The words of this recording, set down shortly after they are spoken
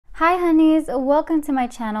Hi honeys, welcome to my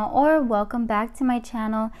channel, or welcome back to my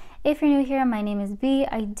channel. If you're new here, my name is B.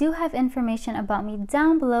 I do have information about me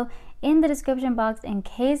down below in the description box in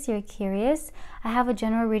case you're curious. I have a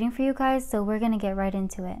general reading for you guys, so we're gonna get right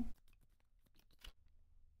into it.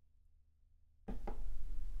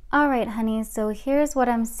 Alright honeys, so here's what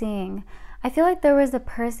I'm seeing. I feel like there was a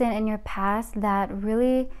person in your past that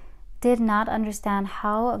really did not understand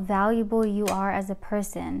how valuable you are as a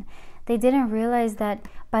person. They didn't realize that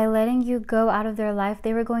by letting you go out of their life,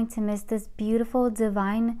 they were going to miss this beautiful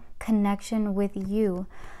divine connection with you.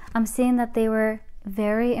 I'm seeing that they were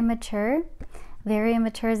very immature. Very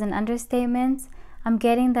immature is an understatement. I'm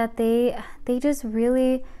getting that they just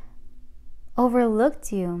really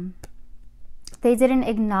overlooked you. They didn't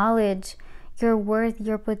acknowledge your worth,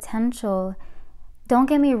 your potential. Don't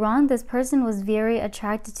get me wrong, this person was very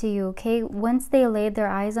attracted to you, okay? Once they laid their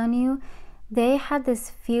eyes on you, they had this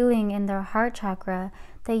feeling in their heart chakra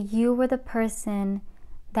that you were the person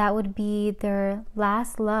that would be their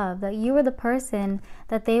last love, that you were the person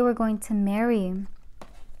that they were going to marry.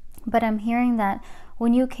 But I'm hearing that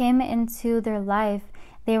when you came into their life,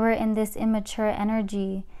 they were in this immature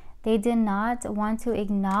energy. They did not want to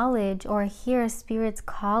acknowledge or hear spirits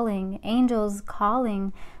calling, angels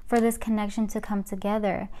calling for this connection to come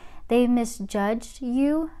together. They misjudged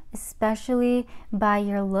you, especially by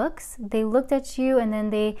your looks. They looked at you and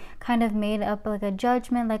then they kind of made up like a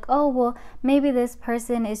judgment, like, oh, well, maybe this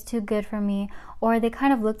person is too good for me. Or they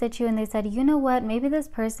kind of looked at you and they said, you know what, maybe this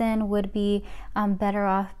person would be better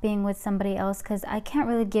off being with somebody else because I can't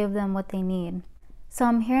really give them what they need. So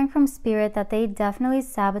I'm hearing from Spirit that they definitely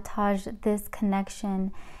sabotaged this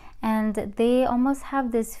connection, and they almost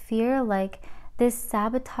have this fear like this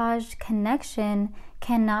sabotaged connection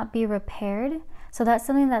cannot be repaired. So that's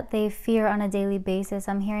something that they fear on a daily basis.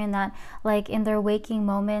 I'm hearing that like in their waking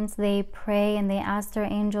moments, they pray and they ask their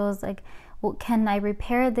angels like, well, can I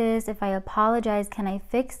repair this? If I apologize, can I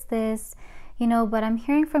fix this? You know, but I'm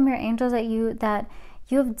hearing from your angels that you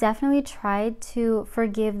have definitely tried to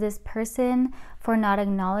forgive this person for not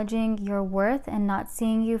acknowledging your worth and not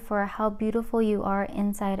seeing you for how beautiful you are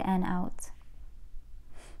inside and out.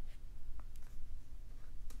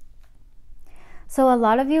 So a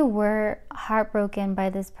lot of you were heartbroken by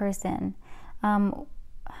this person. And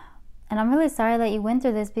I'm really sorry that you went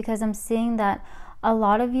through this, because I'm seeing that a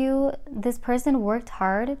lot of you, this person worked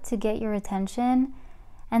hard to get your attention.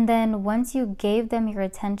 And then once you gave them your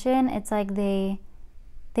attention, it's like they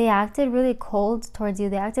acted really cold towards you.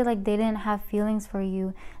 They acted like they didn't have feelings for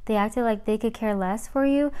you. They acted like they could care less for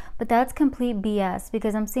you. But that's complete BS,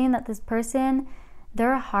 because I'm seeing that this person,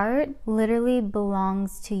 their heart literally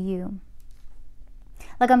belongs to you.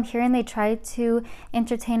 Like I'm hearing they tried to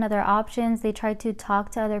entertain other options. They tried to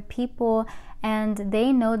talk to other people, and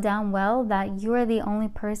they know damn well that you are the only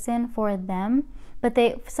person for them. But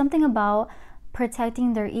something about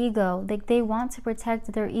protecting their ego. Like they want to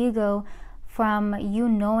protect their ego from you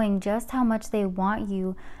knowing just how much they want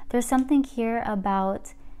you. There's something here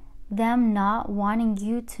about them not wanting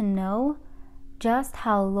you to know just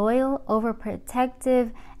how loyal,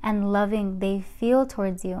 overprotective, and loving they feel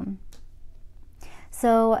towards you.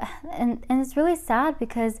 So, and it's really sad,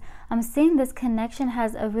 because I'm seeing this connection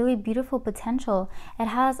has a really beautiful potential. It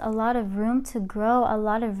has a lot of room to grow, a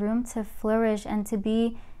lot of room to flourish, and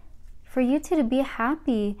for you to be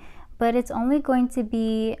happy. But it's only going to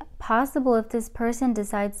be possible if this person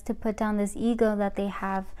decides to put down this ego that they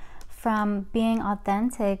have from being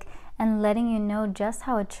authentic and letting you know just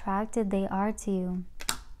how attracted they are to you.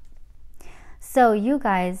 So you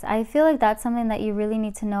guys, I feel like that's something that you really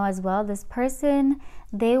need to know as well. This person,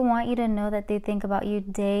 they want you to know that they think about you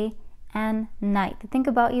day and night. They think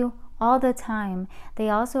about you all the time. They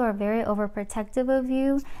also are very overprotective of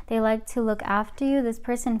you. They like to look after you. This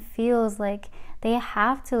person feels like they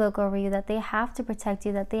have to look over you, that they have to protect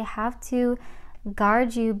you, that they have to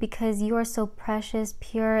guard you, because you are so precious,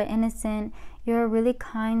 pure, innocent. You're a really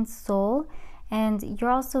kind soul. And you're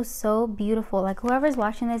also so beautiful. Like whoever's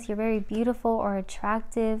watching this, you're very beautiful or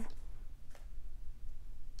attractive.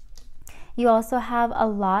 You also have a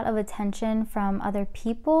lot of attention from other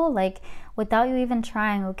people, like without you even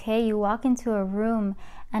trying, okay? You walk into a room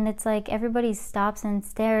and it's like everybody stops and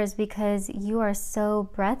stares because you are so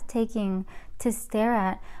breathtaking to stare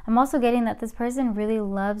at. I'm also getting that this person really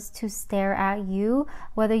loves to stare at you,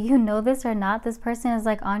 whether you know this or not. This person is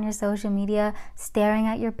like on your social media, staring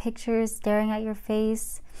at your pictures, staring at your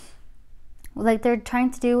face. Like they're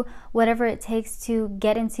trying to do whatever it takes to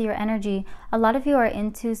get into your energy. A lot of you are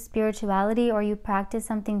into spirituality, or you practice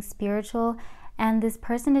something spiritual, and this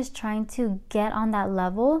person is trying to get on that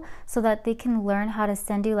level so that they can learn how to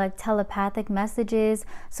send you like telepathic messages,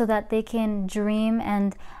 so that they can dream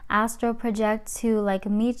and astral project to like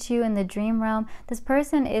meet you in the dream realm. This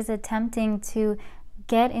person is attempting to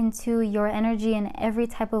get into your energy in every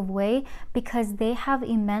type of way because they have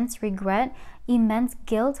immense regret, immense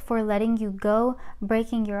guilt for letting you go,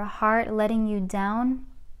 breaking your heart, letting you down.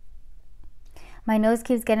 My nose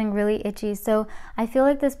keeps getting really itchy. So I feel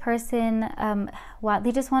like this person,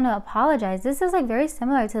 they just want to apologize. This is like very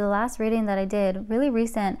similar to the last reading that I did, really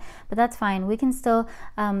recent, but that's fine. We can still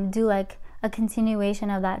do like a continuation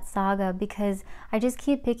of that saga, because I just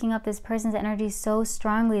keep picking up this person's energy so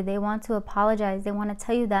strongly. They want to apologize. They want to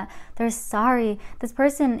tell you that they're sorry. This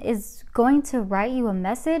person is going to write you a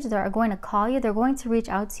message. They're going to call you. They're going to reach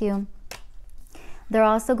out to you. They're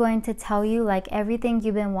also going to tell you like everything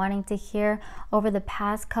you've been wanting to hear over the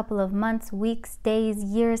past couple of months, weeks, days,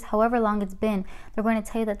 years, however long it's been. They're going to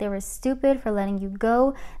tell you that they were stupid for letting you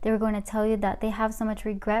go. They were going to tell you that they have so much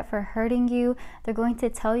regret for hurting you. They're going to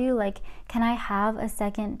tell you like, can I have a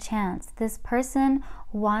second chance? This person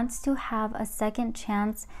wants to have a second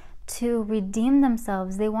chance to redeem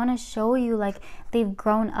themselves. They want to show you like they've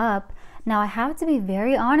grown up. Now I have to be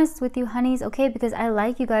very honest with you, honeys, okay? Because I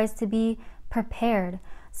like you guys to be prepared.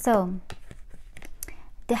 So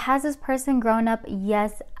has this person grown up?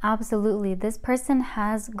 Yes, absolutely. This person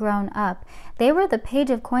has grown up. They were the Page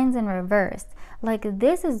of Coins in reverse. Like,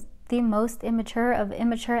 this is the most immature of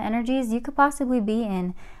immature energies you could possibly be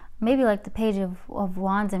in. Maybe like the Page of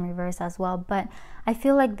Wands in reverse as well. But I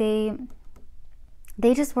feel like they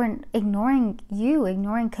just weren't ignoring you,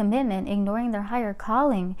 ignoring commitment, ignoring their higher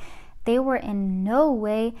calling. They were in no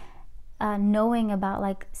way knowing about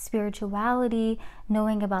like spirituality,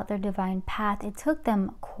 knowing about their divine path. It took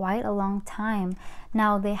them quite a long time.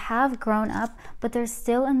 Now they have grown up, but they're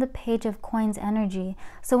still in the Page of Coins energy.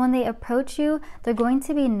 So when they approach you, they're going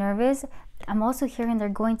to be nervous. I'm also hearing they're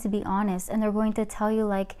going to be honest, and they're going to tell you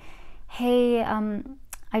like, hey,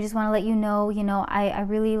 I just want to let you know, I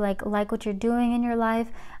really like what you're doing in your life.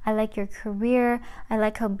 I like your career. I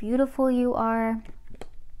like how beautiful you are.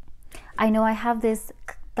 I know I have this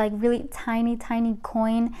like really tiny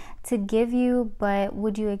coin to give you, but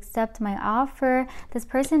would you accept my offer? This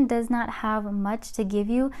person does not have much to give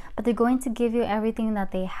you, but they're going to give you everything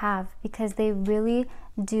that they have because they really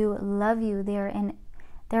do love you. They're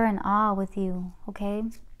in awe with you, okay?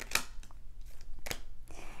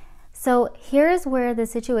 So here's where the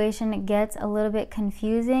situation gets a little bit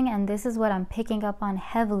confusing, and this is what I'm picking up on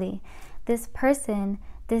heavily. This person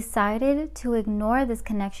decided to ignore this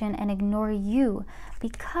connection and ignore you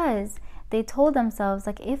because they told themselves,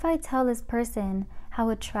 like, if I tell this person how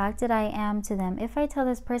attracted I am to them, if I tell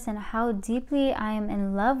this person how deeply I am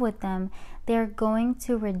in love with them, they're going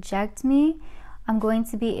to reject me. I'm going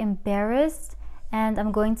to be embarrassed, and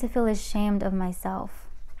I'm going to feel ashamed of myself.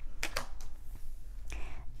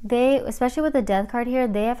 They, especially with the Death card here,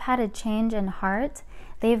 they have had a change in heart.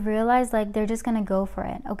 They've realized like they're just gonna go for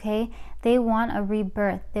it, okay? They want a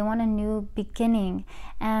rebirth. They want a new beginning.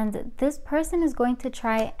 And this person is going to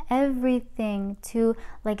try everything to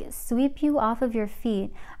like sweep you off of your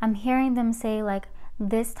feet. I'm hearing them say like,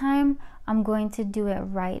 this time I'm going to do it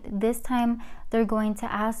right. This time they're going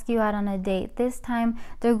to ask you out on a date. This time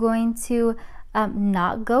they're going to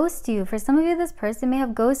not ghost you. For some of you, this person may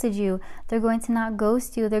have ghosted you. They're going to not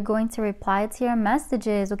ghost you. They're going to reply to your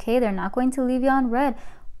messages, okay? They're not going to leave you on red.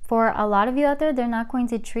 For a lot of you out there, they're not going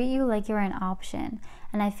to treat you like you're an option.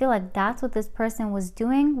 And I feel like that's what this person was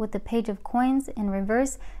doing with the Page of Coins in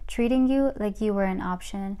reverse, treating you like you were an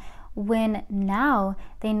option. When now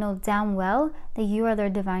they know damn well that you are their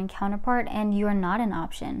divine counterpart and you are not an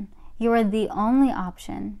option. You are the only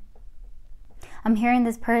option. I'm hearing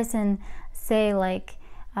this person say like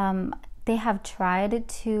they have tried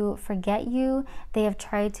to forget you, they have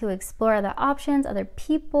tried to explore other options, other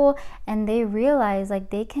people, and they realize like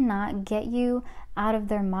they cannot get you out of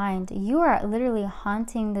their mind. You are literally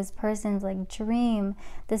haunting this person's like dream,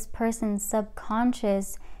 this person's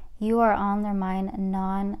subconscious. You are on their mind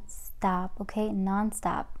non-stop, okay?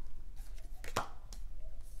 Non-stop.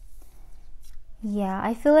 Yeah,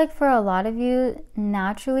 I feel like for a lot of you,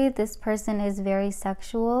 naturally this person is very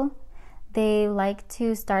sexual. They like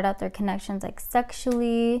to start out their connections like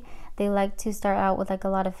sexually. They like to start out with like a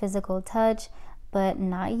lot of physical touch, but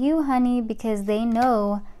not you, honey, because they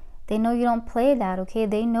know you don't play that, okay?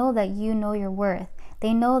 They know that you know your worth.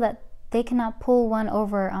 They know that they cannot pull one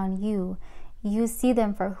over on you. You see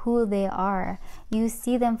them for who they are. You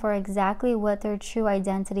see them for exactly what their true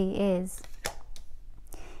identity is.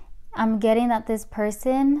 I'm getting that this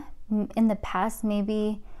person in the past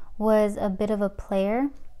maybe was a bit of a player.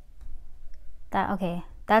 Okay,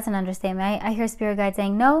 that's an understatement. I hear spirit guides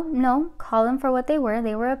saying, no, call them for what they were.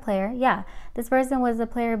 They were a player. Yeah, this person was a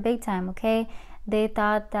player big time, okay? They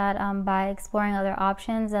thought that by exploring other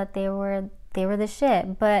options that they were the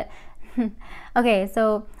shit. But okay,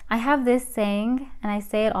 so I have this saying, and I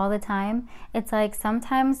say it all the time. It's like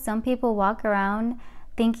sometimes some people walk around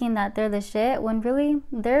thinking that they're the shit when really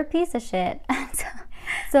they're a piece of shit.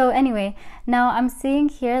 So anyway, now I'm seeing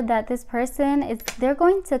here that this person they're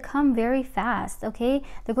going to come very fast, okay?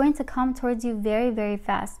 They're going to come towards you very, very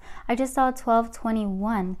fast. I just saw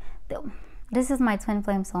 1221. This is my twin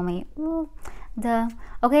flame soulmate. Ooh, duh.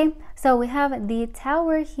 Okay, so we have the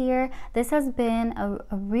Tower here. This has been a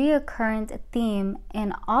reoccurrent theme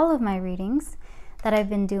in all of my readings that I've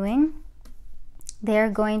been doing. They're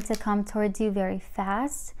going to come towards you very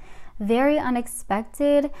fast, very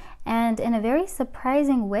unexpected, and in a very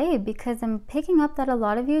surprising way, because I'm picking up that a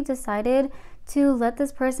lot of you decided to let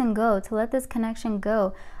this person go, to let this connection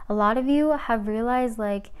go. A lot of you have realized,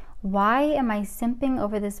 like, why am I simping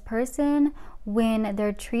over this person when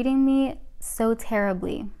they're treating me so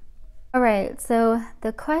terribly? All right, so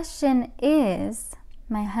the question is,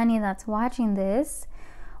 my honey that's watching this,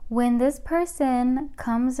 when this person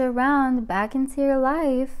comes around back into your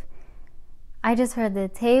life, I just heard the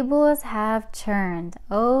tables have turned.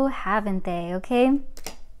 Oh, haven't they? Okay.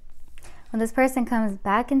 When this person comes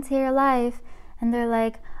back into your life and they're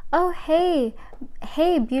like, oh, hey,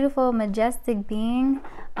 beautiful, majestic being,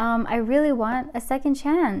 I really want a second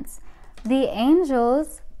chance. The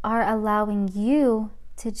angels are allowing you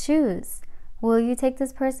to choose. Will you take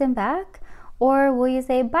this person back? Or will you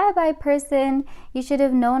say, bye-bye, person, you should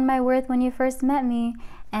have known my worth when you first met me,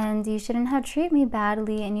 and you shouldn't have treated me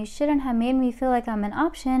badly, and you shouldn't have made me feel like I'm an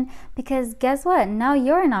option, because guess what? Now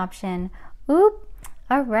you're an option. Oop.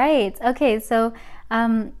 All right. Okay, so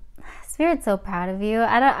Spirit's so proud of you.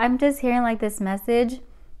 I'm just hearing like this message.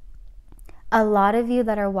 A lot of you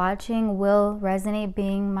that are watching will resonate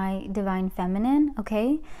being my divine feminine,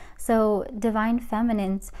 okay? So divine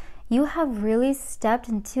feminines, you have really stepped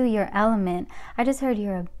into your element. I just heard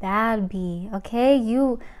you're a bad bee, okay?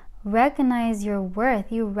 You recognize your worth.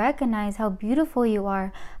 You recognize how beautiful you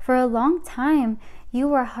are. For a long time, you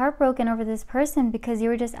were heartbroken over this person because you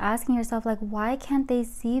were just asking yourself, like, why can't they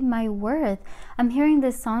see my worth? I'm hearing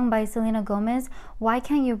this song by Selena Gomez, why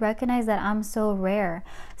can't you recognize that I'm so rare?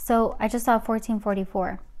 So I just saw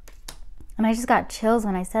 1444. And I just got chills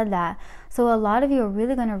when I said that. So a lot of you are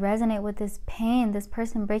really going to resonate with this pain, this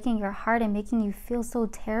person breaking your heart and making you feel so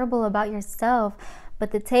terrible about yourself.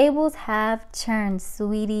 But the tables have turned,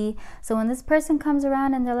 sweetie. So when this person comes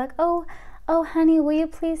around and they're like, oh, honey, will you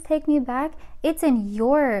please take me back? It's in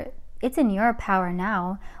your power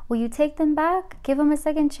now. Will you take them back? Give them a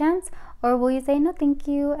second chance? Or will you say, no, thank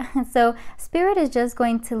you? So Spirit is just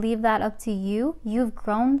going to leave that up to you. You've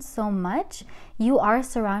grown so much. You are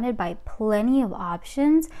surrounded by plenty of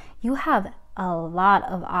options. You have a lot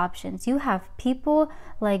of options. You have people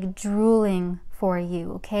like drooling for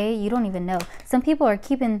you, okay? You don't even know. Some people are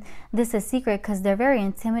keeping this a secret because they're very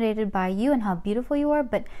intimidated by you and how beautiful you are,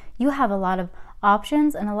 but you have a lot of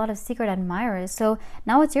options and a lot of secret admirers. So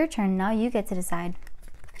now it's your turn. Now you get to decide.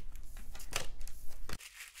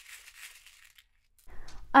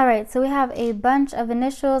 All right, so we have a bunch of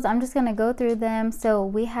initials. I'm just going to go through them. So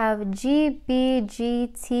we have G, B, G,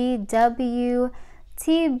 T, W,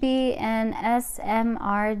 T, B, N, S, M,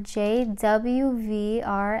 R, J, W, V,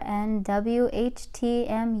 R, N, W, H, T,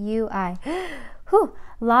 M, U, I. Whew,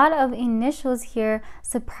 a lot of initials here.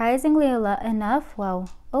 Surprisingly enough, well,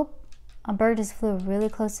 oh, a bird just flew really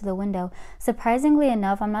close to the window. Surprisingly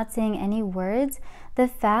enough, I'm not saying any words. The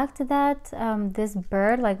fact that this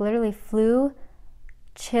bird like literally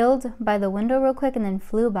chilled by the window real quick and then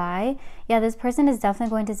flew by, yeah, this person is definitely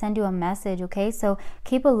going to send you a message, okay? So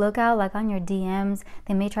keep a lookout like on your DMs.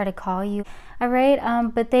 They may try to call you, all right?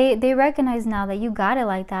 But they recognize now that you got it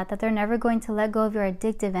like that they're never going to let go of your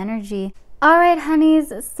addictive energy. All right,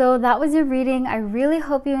 honeys, so that was your reading. I really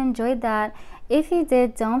hope you enjoyed that. If you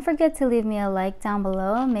did, don't forget to leave me a like down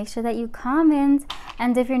below. Make sure that you comment.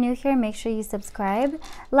 And if you're new here, make sure you subscribe.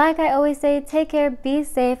 Like I always say, take care, be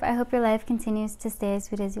safe. I hope your life continues to stay as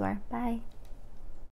sweet as you are. Bye.